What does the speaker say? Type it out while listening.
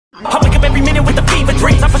I wake up every minute with the fever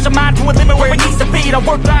dreams. I push my mind to a limit where it needs to be. I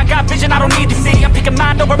work blind, got vision I don't need to see. I'm picking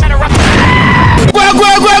mind over matter.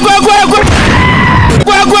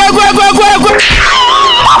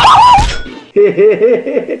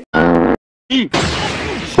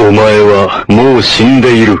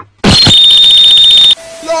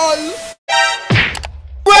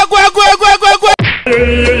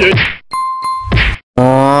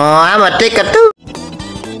 Oh, I'm a ticket too.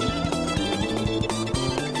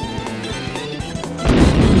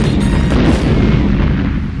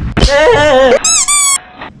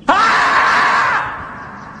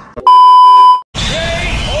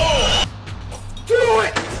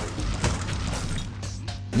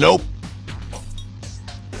 Nope.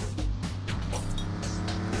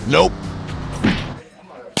 Nope.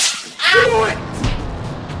 Do it!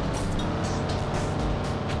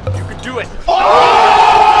 You can do it!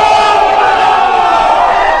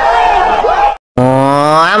 Oh,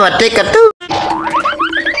 I'm a ticket too.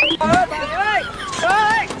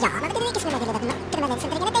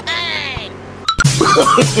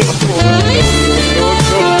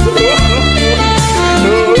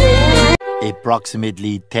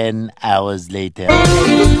 Approximately 10 hours later.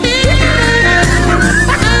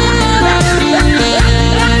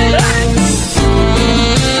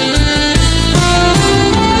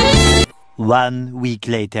 1 week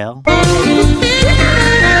later.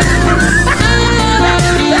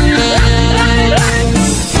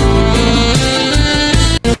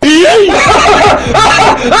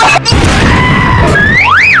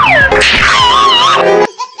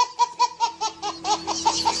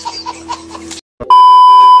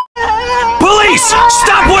 Police!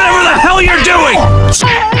 Stop whatever the hell you're doing!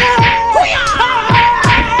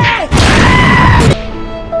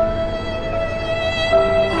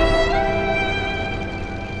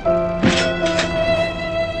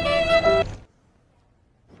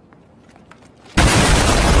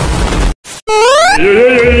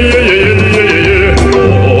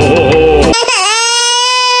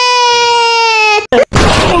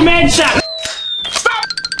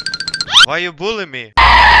 Why you bully me?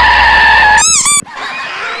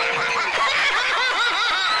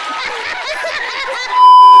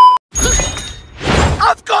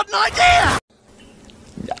 I've got an idea!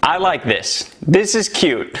 I like this. This is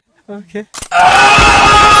cute. Okay.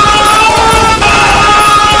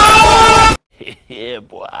 Yeah,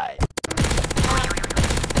 boy.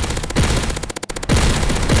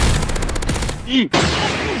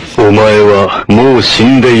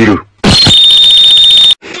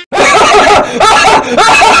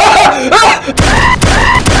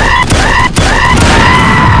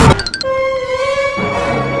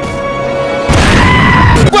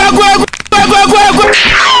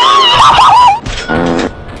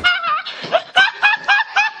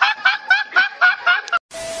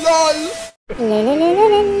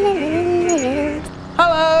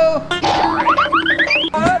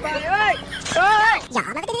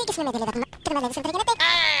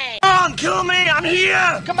 Come on, kill me! I'm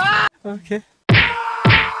here! Come on! Okay.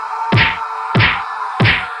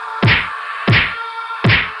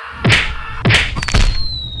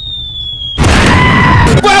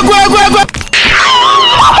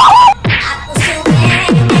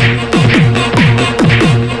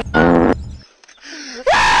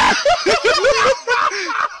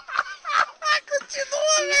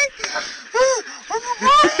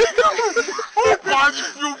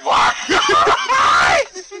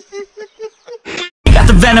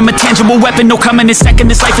 Venom, a tangible weapon, no coming in second.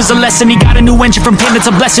 This life is a lesson. He got a new engine from pain, it's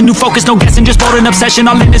a blessing. New focus, no guessing, just bold an obsession.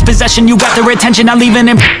 All in his possession, you got their attention. Not leaving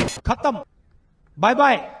him. खत्म. Bye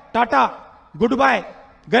bye. Tata. Goodbye.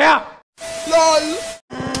 गया. LOL.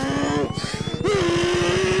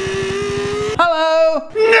 Hello.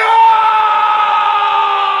 No!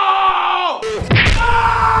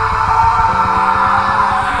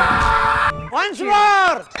 Once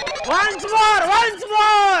more. Once more. Once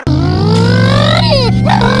more.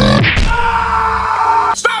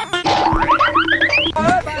 Stop!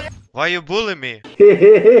 Why you bully me?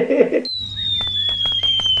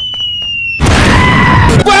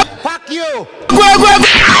 Fuck you.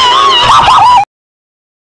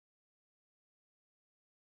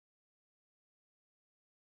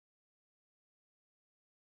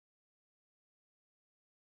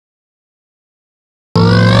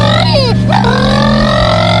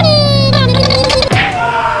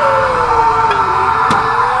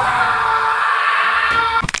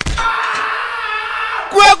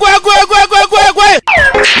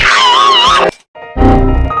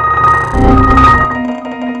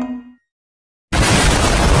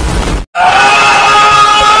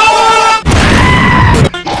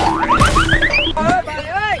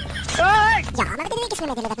 Oh,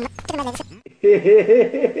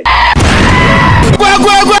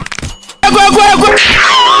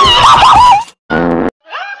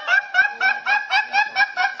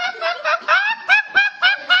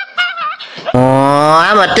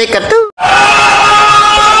 I'm a ticker too.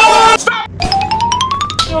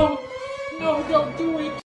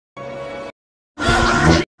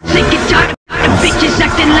 Sick and tired of bitches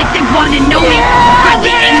acting like they wanna know me. Friendly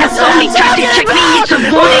ain't no phony, try to check me, it's a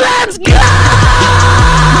warning. Let's go!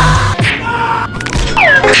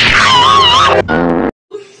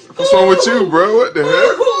 What's wrong with you, bro? What the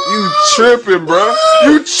heck? You tripping, bro?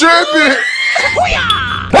 You tripping?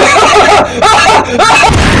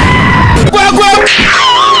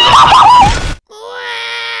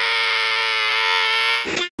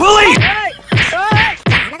 Police!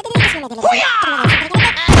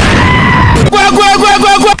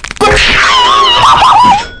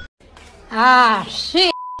 Ah,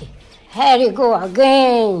 shit. Here you go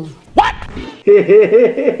again. What?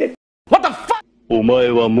 What the fuck? お前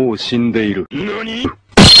はもう死んでいる。何?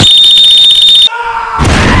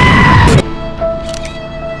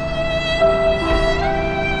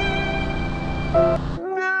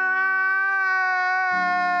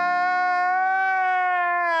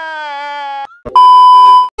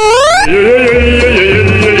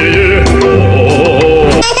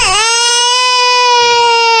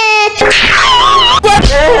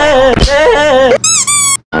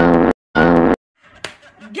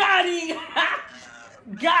 Got him!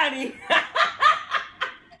 Got him!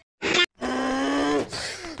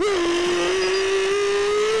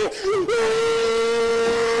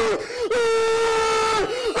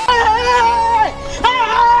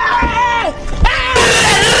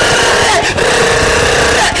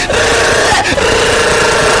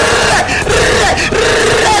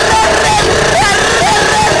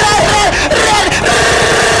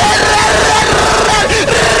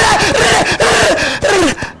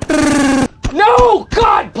 No!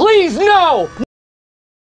 God, please, no!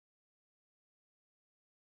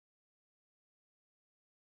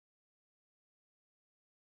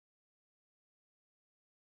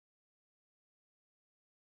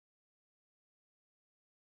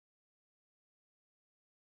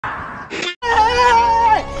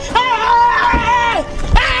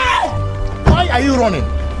 Why are you running?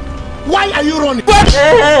 Why are you running?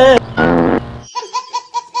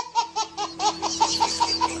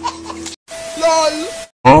 LOL.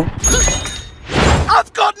 Huh?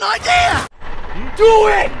 I've got an idea. Do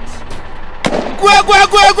it!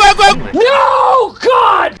 No!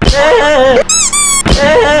 God!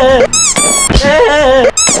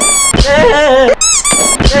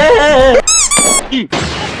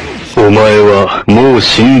 お前はもう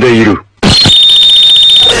死んでいる。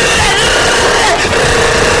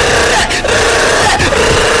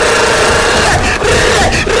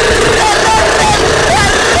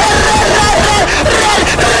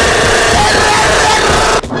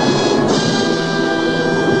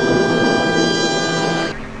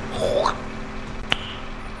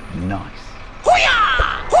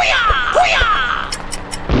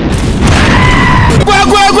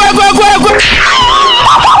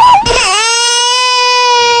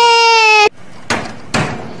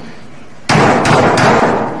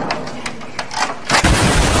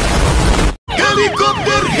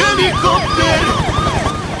Helicopter, helicopter.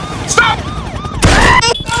 Stop.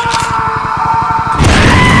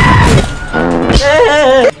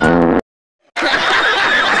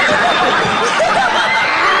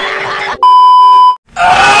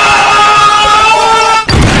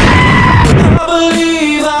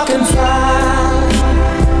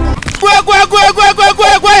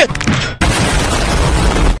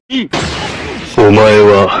 Mm. お前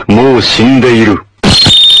はもう死んでいる。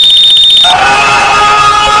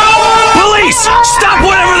Police! Stop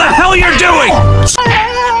whatever the hell you're doing!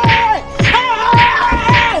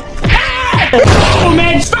 Oh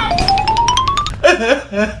man, stop!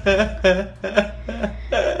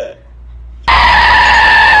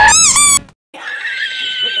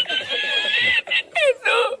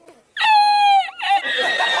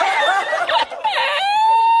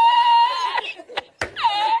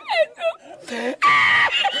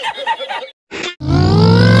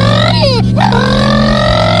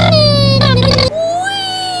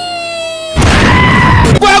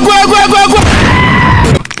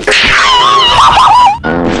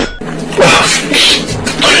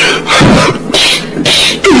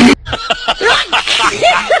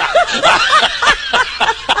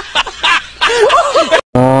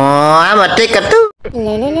 Oh, I'm a ticker too.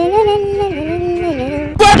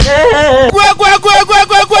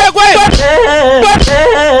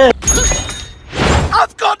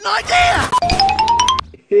 I've got an idea.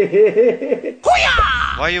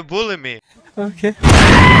 Why you bully me? Okay.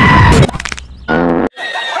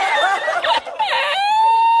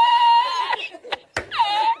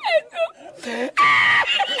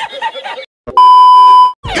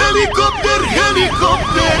 Helicopter,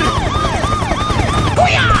 helicopter.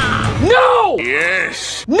 No!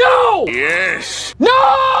 Yes. No! Yes. No!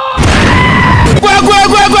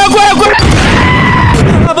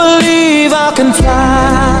 I believe I can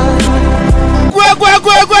fly.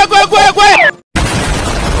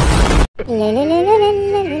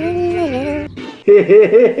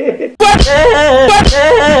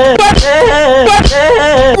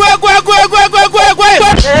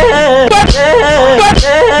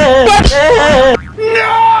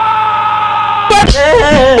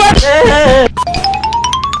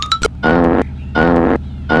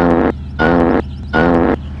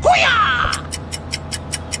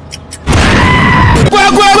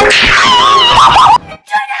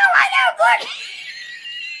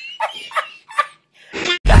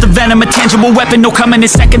 Got the venom, a tangible weapon, no coming in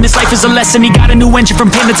second. This life is a lesson. He got a new engine from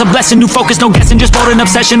pain, it's a blessing. New focus, no guessing, just bold and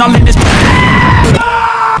obsession. All in this.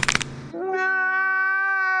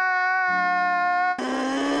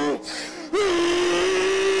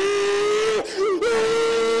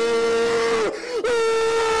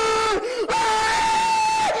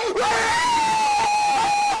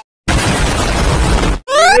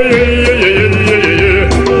 Yeah, yeah, yeah, yeah.